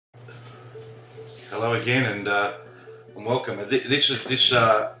Hello again, and welcome. This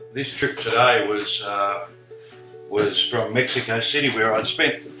trip today was from Mexico City, where I'd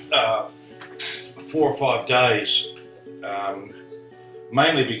spent 4 or 5 days,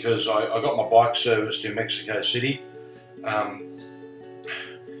 mainly because I got my bike serviced in Mexico City, and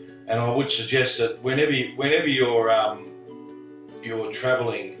I would suggest that whenever you're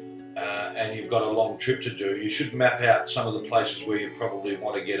travelling and you've got a long trip to do, you should map out some of the places where you probably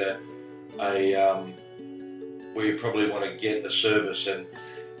want to get a service, and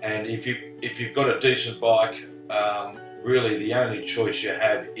if you've got a decent bike, really the only choice you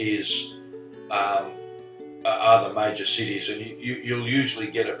have is are the major cities, and you'll usually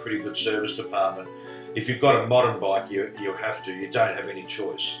get a pretty good service department. If you've got a modern bike, you don't have any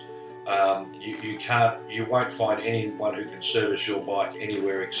choice. You won't find anyone who can service your bike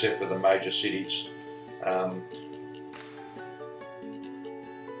anywhere except for the major cities.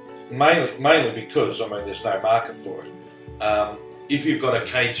 Mainly because, there's no market for it. If you've got a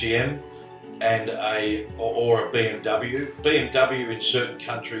KTM and or a BMW in certain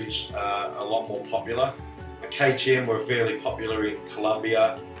countries are a lot more popular. A KTM were fairly popular in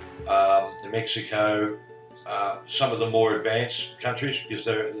Colombia, Mexico, some of the more advanced countries, because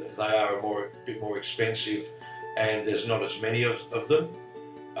they are a bit more expensive, and there's not as many of them.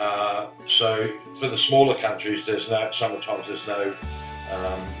 So for the smaller countries, sometimes there's no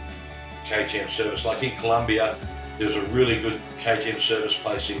KTM service. Like in Colombia, there's a really good KTM service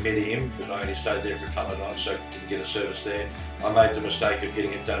place in Medellin, but I only stayed there for a couple of nights, so I didn't get a service there. I made the mistake of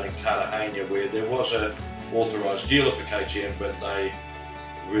getting it done in Cartagena, where there was an authorised dealer for KTM, but they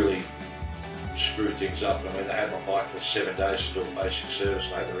really screwed things up. They had my bike for 7 days to do a basic service,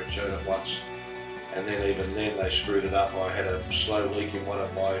 and I had to return it once, and then even then they screwed it up. I had a slow leak in one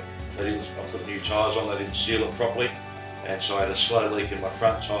of I put new tyres on, they didn't seal it properly, and so I had a slow leak in my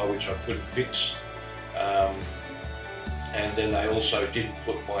front tyre which I couldn't fix, and then they also didn't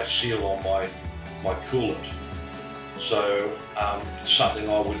put my seal on my coolant. So something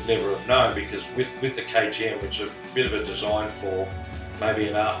I would never have known, because with the KTM it's a bit of a design for maybe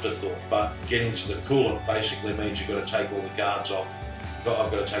an afterthought, but getting to the coolant basically means you've got to take all the guards off.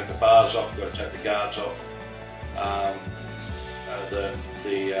 I've got to take the bars off, I've got to take the guards off, the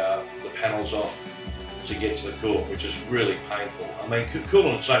panels off to get to the coolant, which is really painful.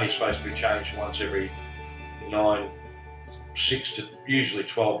 Coolant's only supposed to be changed once every 6 to usually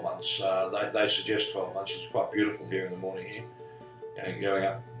 12 months. They suggest 12 months. It's quite beautiful here in the morning here,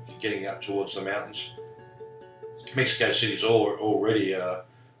 getting up towards the mountains. Mexico City is already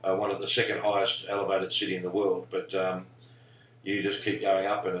one of the second highest elevated city in the world, but you just keep going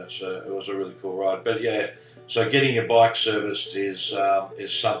up, and it was a really cool ride. But yeah, so getting your bike serviced is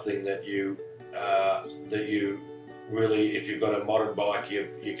something that you really, if you've got a modern bike,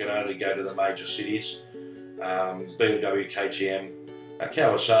 you can only go to the major cities. BMW, KTM,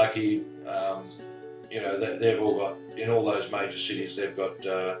 Kawasaki, they've all got, in all those major cities, they've got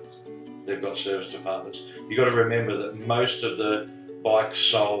service departments. You've got to remember that most of the bikes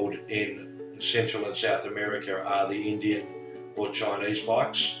sold in Central and South America are the Indian or Chinese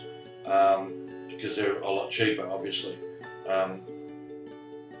bikes, because they're a lot cheaper, obviously.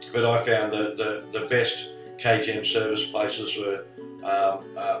 But I found that the best KTM service places were,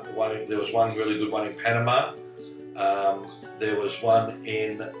 there was one really good one in Panama, there was one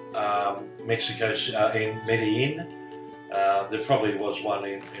in Mexico, in Medellin, there probably was one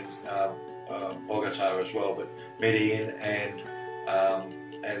in Bogota as well, but Medellin and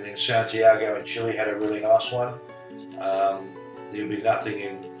then Santiago in Chile had a really nice one. There'll be nothing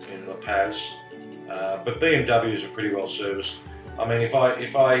in La Paz, but BMWs are pretty well serviced. If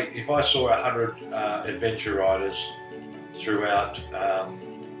I saw 100 adventure riders throughout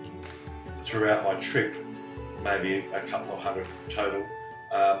my trip, maybe a couple of hundred total,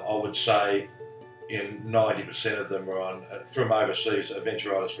 I would say 90% of them were from overseas,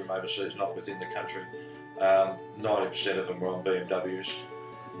 adventure riders from overseas, not within the country. 90% of them were on BMWs,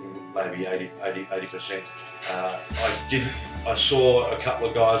 maybe 80%. I saw a couple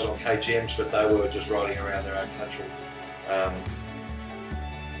of guys on KTMs, but they were just riding around their own country.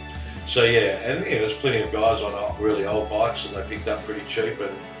 So yeah, and there's plenty of guys on really old bikes that they picked up pretty cheap,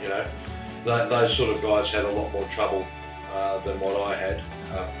 and those sort of guys had a lot more trouble than what I had.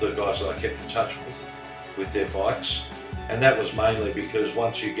 The guys that I kept in touch with their bikes, and that was mainly because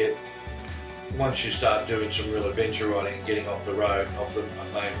once you start doing some real adventure riding and getting off the road, off the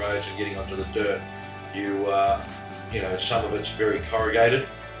main roads, and getting onto the dirt, some of it's very corrugated,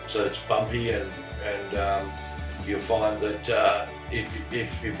 so it's bumpy, and you'll find that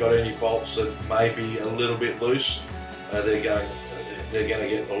if you've got any bolts that may be a little bit loose, they're going they're going to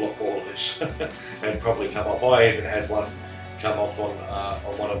get a lot more loose and probably come off. I even had one come off on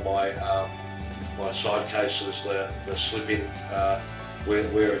one of my my side cases, the slip in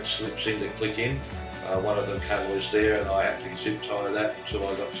where it slips in to click in. One of them came loose there, and I had to zip tie that until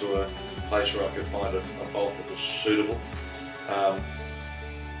I got to a place where I could find a bolt that was suitable.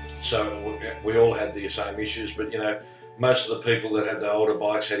 So we all had the same issues, but you know, most of the people that had the older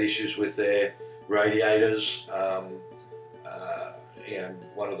bikes had issues with their radiators. And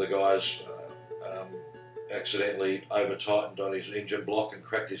one of the guys accidentally over-tightened on his engine block and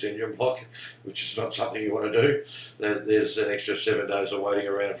cracked his engine block, which is not something you want to do. There's an extra 7 days of waiting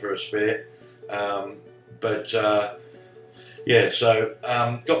around for a spare. Yeah, so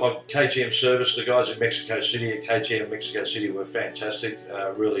got my KTM service. The guys in Mexico City at KTM Mexico City were fantastic,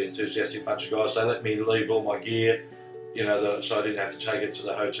 really enthusiastic bunch of guys. They let me leave all my gear, you know, so I didn't have to take it to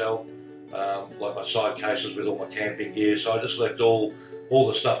the hotel, like my side cases with all my camping gear. So I just left all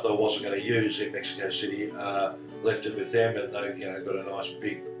the stuff that I wasn't going to use in Mexico City, left it with them, and they, you know, got a nice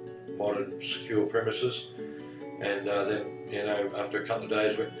big modern secure premises. And then, you know, after a couple of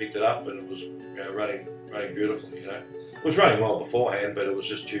days went and picked it up, and it was, you know, running beautifully, you know. It was running well beforehand, but it was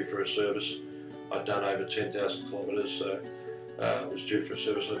just due for a service. I'd done over 10,000 kilometres, so it was due for a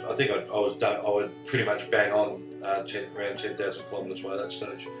service. I think I was pretty much bang on around 10,000 kilometres by that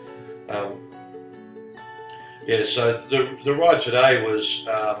stage. Yeah, so the ride today was,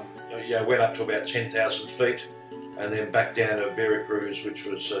 yeah, went up to about 10,000 feet, and then back down to Veracruz, which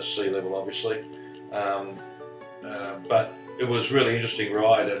was sea level, obviously. But it was a really interesting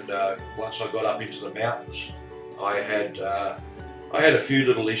ride, and once I got up into the mountains, I had a few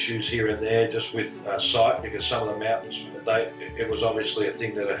little issues here and there just with sight, because some of the mountains, it was obviously a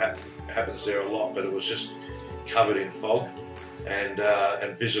thing that happens there a lot, but it was just covered in fog, and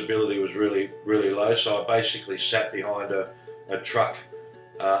visibility was really low. So I basically sat behind a truck,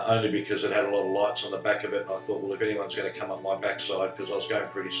 only because it had a lot of lights on the back of it, and I thought, well, if anyone's going to come up my backside, because I was going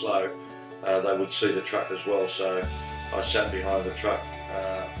pretty slow, they would see the truck as well. So I sat behind the truck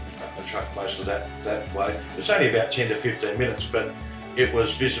and trucked most of that way. It's only about 10 to 15 minutes, but it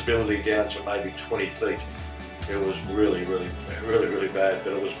was visibility down to maybe 20 feet. It was really bad,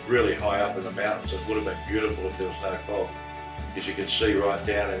 but it was really high up in the mountains. It would have been beautiful if there was no fog, because you could see right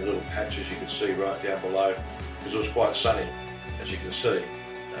down in little patches. You could see right down below, because it was quite sunny, as you can see.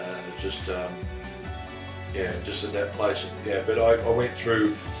 Just yeah, just at that place. Yeah, but I went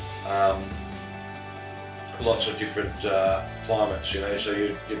through lots of different climates, you know. So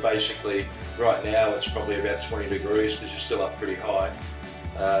you basically, right now it's probably about 20 degrees because you're still up pretty high.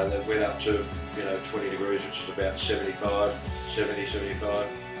 That went up to, you know, 20 degrees, which is about 70, 75,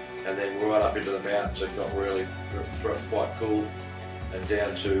 and then right up into the mountains it got really quite cool, and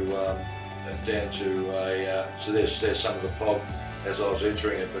down to a so there's some of the fog as I was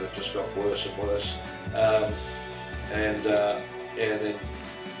entering it, but it just got worse and worse, and then,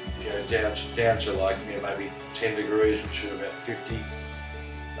 you know, down to like, you know, maybe 10 degrees, which is about 50,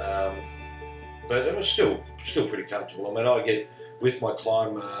 but it was still pretty comfortable. I mean, I get, with my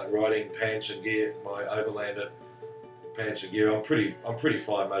climb riding pants and gear, my overlander pants and gear, I'm pretty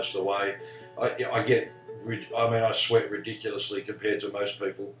fine most of the way. I sweat ridiculously compared to most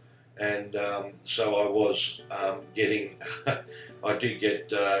people, and so I was getting, I did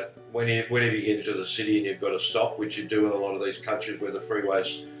get, whenever you get into the city and you've got to stop, which you do in a lot of these countries where the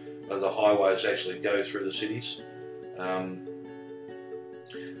freeways and the highways actually go through the cities.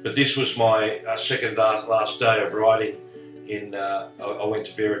 But this was my second last day of riding in, I went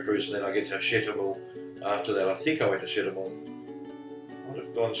to Veracruz, and then I get to Chetumal after that. I think I went to Chetumal. I might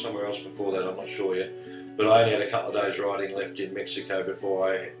have gone somewhere else before that, I'm not sure yet. But I only had a couple of days riding left in Mexico before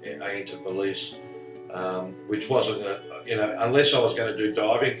I entered Belize, which wasn't, you know, unless I was going to do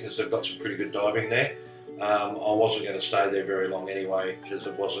diving, because they've got some pretty good diving there. I wasn't going to stay there very long anyway, because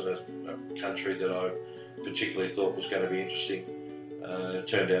it wasn't a country that I particularly thought was going to be interesting. It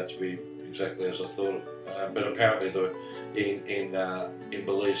turned out to be exactly as I thought. But apparently in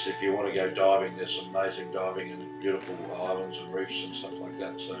Belize, if you want to go diving, there's some amazing diving and beautiful islands and reefs and stuff like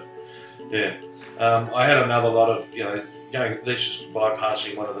that. So yeah, I had another lot of, you know, this is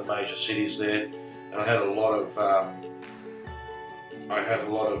bypassing one of the major cities there, and I had a lot of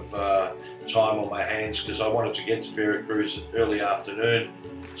time on my hands, because I wanted to get to Veracruz early afternoon,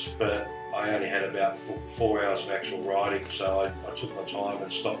 but I only had about 4 hours of actual riding, so I took my time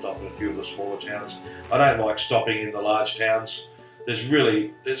and stopped off in a few of the smaller towns. I don't like stopping in the large towns.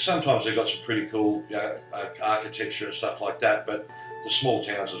 Sometimes they've got some pretty cool, you know, architecture and stuff like that, but the small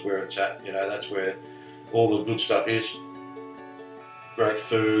towns is where it's at. You know, that's where all the good stuff is. Great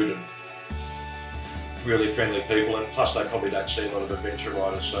food really friendly people, and plus they probably don't see a lot of adventure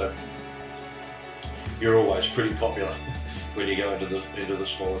riders, so you're always pretty popular when you go into the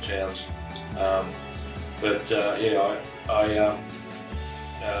smaller towns.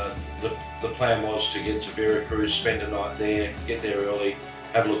 The plan was to get to Veracruz, spend a night there, get there early,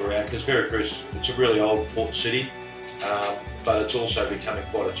 have a look around, because Veracruz, it's a really old port city, but it's also becoming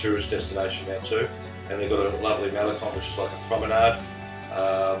quite a tourist destination now too. And they've got a lovely Malecon, which is like a promenade,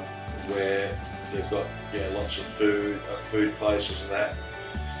 where they've got lots of food places and that.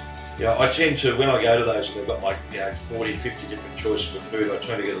 I tend to, when I go to those and they've got like 40, 50 different choices of food, I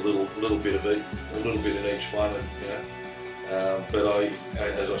try to get a little bit of each, a little bit in each one, and but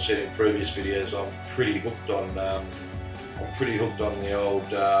as I said in previous videos, I'm pretty hooked on the old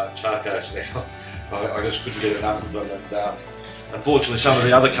tacos now. I just couldn't get enough of them, and unfortunately some of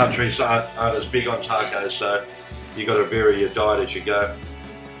the other countries aren't as big on tacos, so you've got to vary your diet as you go.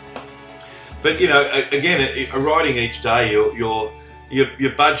 But again, riding each day, your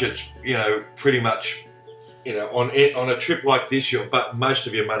budget's pretty much on a trip like this, but most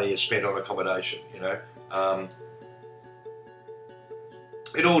of your money is spent on accommodation.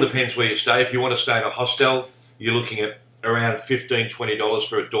 It all depends where you stay. If you want to stay in a hostel, you're looking at around $15, $20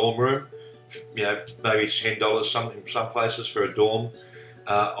 for a dorm room. Maybe $10 in some places for a dorm.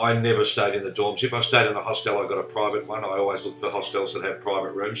 I never stayed in the dorms. If I stayed in a hostel, I got a private one. I always look for hostels that have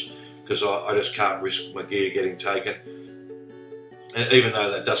private rooms, because I just can't risk my gear getting taken. And even though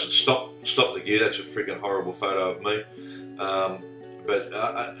that doesn't stop the gear, that's a freaking horrible photo of me. But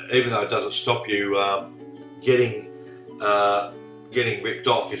even though it doesn't stop you getting ripped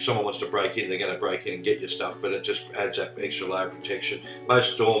off, if someone wants to break in, they're going to break in and get your stuff, but it just adds that extra layer of protection.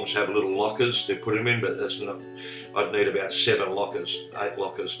 Most dorms have little lockers to put them in, but that's not. I'd need about 8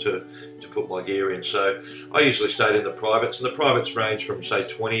 lockers to put my gear in. So I usually stayed in the privates, and the privates range from say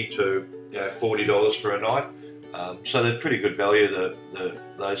 $20 to $40 for a night. So they're pretty good value,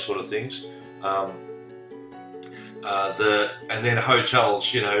 those sort of things. And then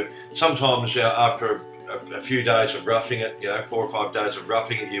hotels, sometimes after a few days of roughing it, 4 or 5 days of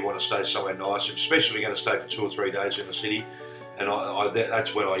roughing it, you want to stay somewhere nice, especially if you're going to stay for 2 or 3 days in the city. And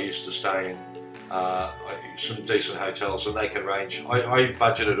that's when I used to stay in some decent hotels, and they can range. I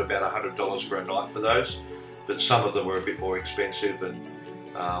budgeted about $100 for a night for those, but some of them were a bit more expensive, and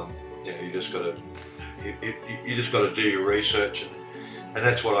you just got to do your research, and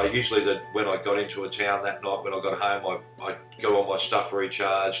that's what I usually, when I got into a town that night, when I got home, I got all my stuff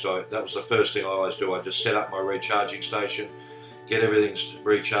recharged. That was the first thing I always do. I just set up my recharging station, get everything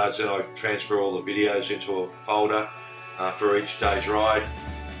recharged, then I transfer all the videos into a folder for each day's ride,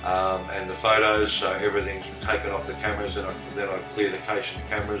 and the photos, so everything's taken off the cameras, and then I clear the cache of the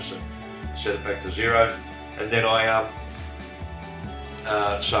cameras and set it back to 0, and then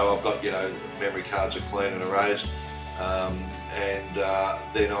so I've got, memory cards are clean and erased, and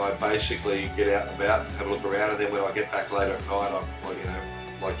then I basically get out and about, have a look around, and then when I get back later at night,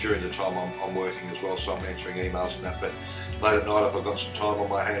 like during the time I'm working as well, so I'm answering emails and that, but late at night, if I've got some time on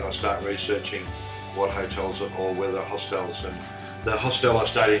my hand, I start researching what hotels or where the hostels. And the hostel I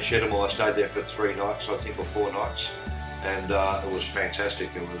stayed in, Cheddamore, I stayed there for 3 nights, I think, or 4 nights, and it was fantastic.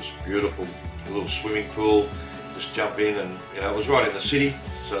 It was beautiful, a little swimming pool, just jump in, and it was right in the city,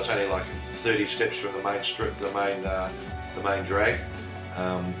 so it's only like 30 steps from the main strip, the main drag.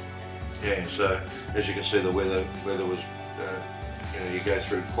 So as you can see, the weather was, you go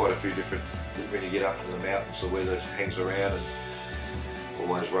through quite a few different, when you get up into the mountains, the weather hangs around, and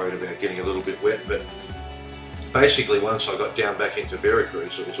always worried about getting a little bit wet. But basically, once I got down back into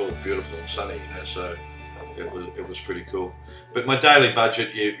Veracruz, it was all beautiful and sunny, so it was pretty cool. But my daily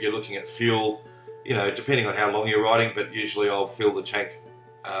budget, you're looking at fuel, depending on how long you're riding, but usually I'll fill the tank.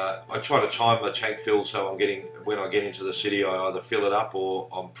 I try to time the tank fill, so when I get into the city, I either fill it up or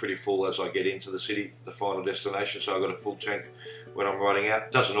I'm pretty full as I get into the city, the final destination, so I've got a full tank when I'm riding out.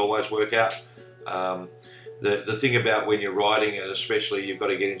 It doesn't always work out. The thing about when you're riding, and especially, you've got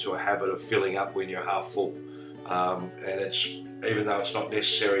to get into a habit of filling up when you're half full. And it's, even though it's not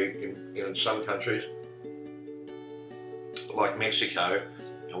necessary in some countries, like Mexico,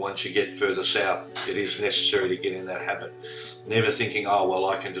 once you get further south, it is necessary to get in that habit. Never thinking, oh well,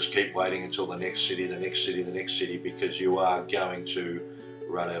 I can just keep waiting until the next city, the next city, the next city, because you are going to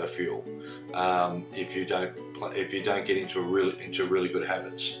run out of fuel if you don't get into really good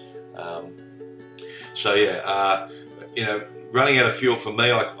habits. Running out of fuel for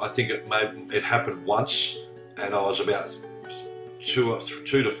me, I think it happened once, and I was about 2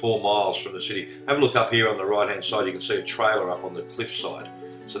 to 4 miles from the city. Have a look up here on the right hand side, you can see a trailer up on the cliffside.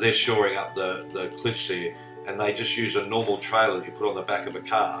 So they're shoring up the cliffs here, and they just use a normal trailer that you put on the back of a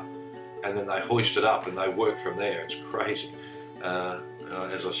car, and then they hoist it up and they work from there. It's crazy.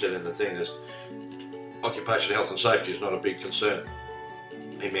 As I said in the thing, is occupational health and safety is not a big concern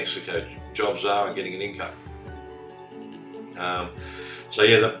in Mexico. Jobs are and getting an income. So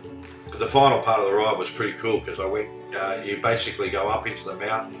yeah, the final part of the ride was pretty cool because I went. You basically go up into the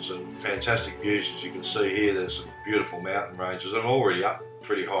mountains and fantastic views, as you can see here. There's some beautiful mountain ranges. I'm already up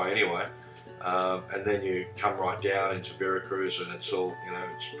pretty high anyway, and then you come right down into Veracruz, and it's all, you know,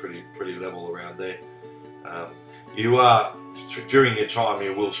 it's pretty level around there. You are, during your time,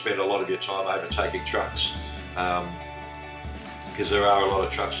 you will spend a lot of your time overtaking trucks, because there are a lot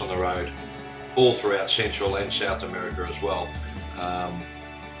of trucks on the road all throughout Central and South America as well,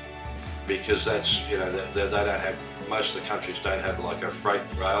 because that's, you know, they don't have, most of the countries don't have like a freight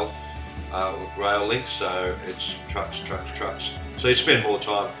rail link, so it's trucks. So you spend more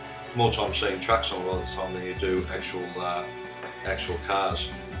time seeing trucks on a lot of the time than you do actual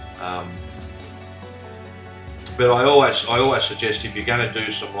cars. But I always suggest, if you're going to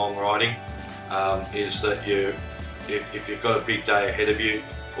do some long riding, is that if you've got a big day ahead of you,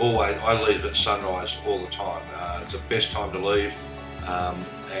 I leave at sunrise all the time. It's the best time to leave,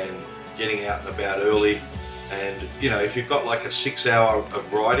 and getting out and about early. And you know, if you've got like a 6 hour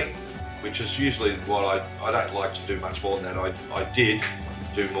of riding, which is usually what I don't like to do much more than that. I did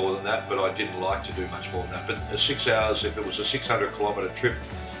do more than that, but I didn't like to do much more than that. But 6 hours, if it was a 600 kilometre trip,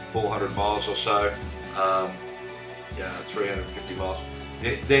 400 miles or so, 350 miles,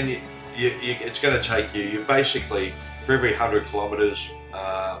 then it's going to take you basically, for every 100 kilometres,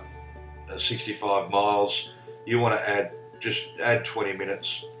 65 miles, you want to add 20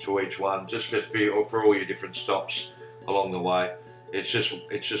 minutes to each one, just for all your different stops along the way. It's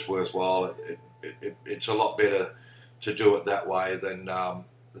just worthwhile. It's a lot better to do it that way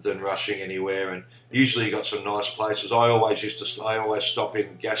than rushing anywhere. And usually you got some nice places. I always stop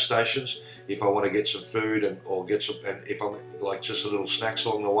in gas stations if I want to get some food and if I'm like just a little snacks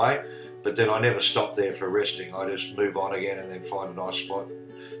along the way. But then I never stop there for resting. I just move on again and then find a nice spot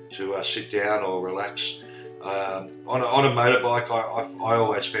to sit down or relax. On a motorbike, I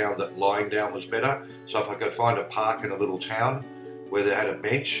always found that lying down was better. So if I could find a park in a little town where they had a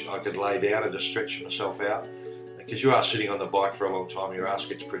bench, I could lay down and just stretch myself out. Because you are sitting on the bike for a long time, your ass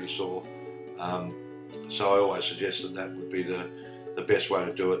gets pretty sore. So I always suggest that would be the best way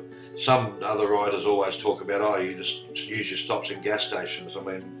to do it. Some other riders always talk about, oh, you just use your stops in gas stations. I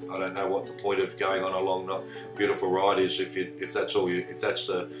mean, I don't know what the point of going on a long, beautiful ride is if that's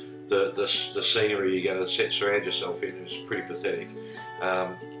the scenery you're going to surround yourself in. Is pretty pathetic.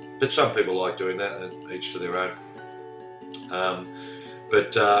 But some people like doing that, and each to their own.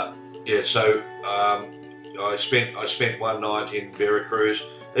 Yeah, so I spent one night in Veracruz.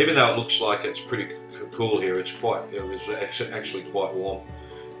 Even though it looks like it's pretty cool here, it was actually quite warm.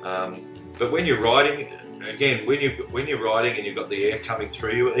 But when you're riding, again, when you're riding and you've got the air coming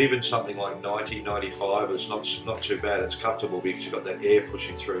through you, even something like 90, 95 is not too bad. It's comfortable because you've got that air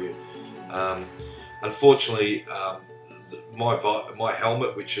pushing through you. Unfortunately, my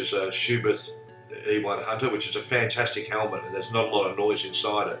helmet, which is a Schubert E1 Hunter, which is a fantastic helmet, and there's not a lot of noise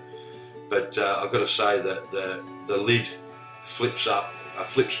inside it. But I've got to say that the lid flips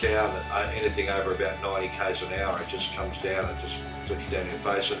down anything over about 90 k's an hour. It just comes down and just flips down your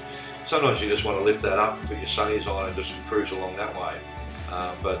face. And sometimes you just want to lift that up, put your sunnies on, and just cruise along that way.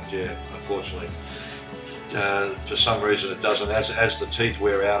 But yeah, unfortunately, for some reason it doesn't. As the teeth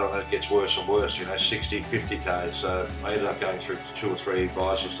wear out on it, it gets worse and worse. You know, 60, 50 k's. So I ended up going through 2 or 3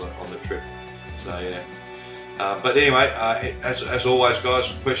 advisors on the trip. So yeah. But anyway, as always,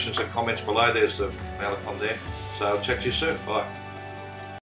 guys, questions and comments below. There's the Malecon there. So I'll check to you soon. Bye.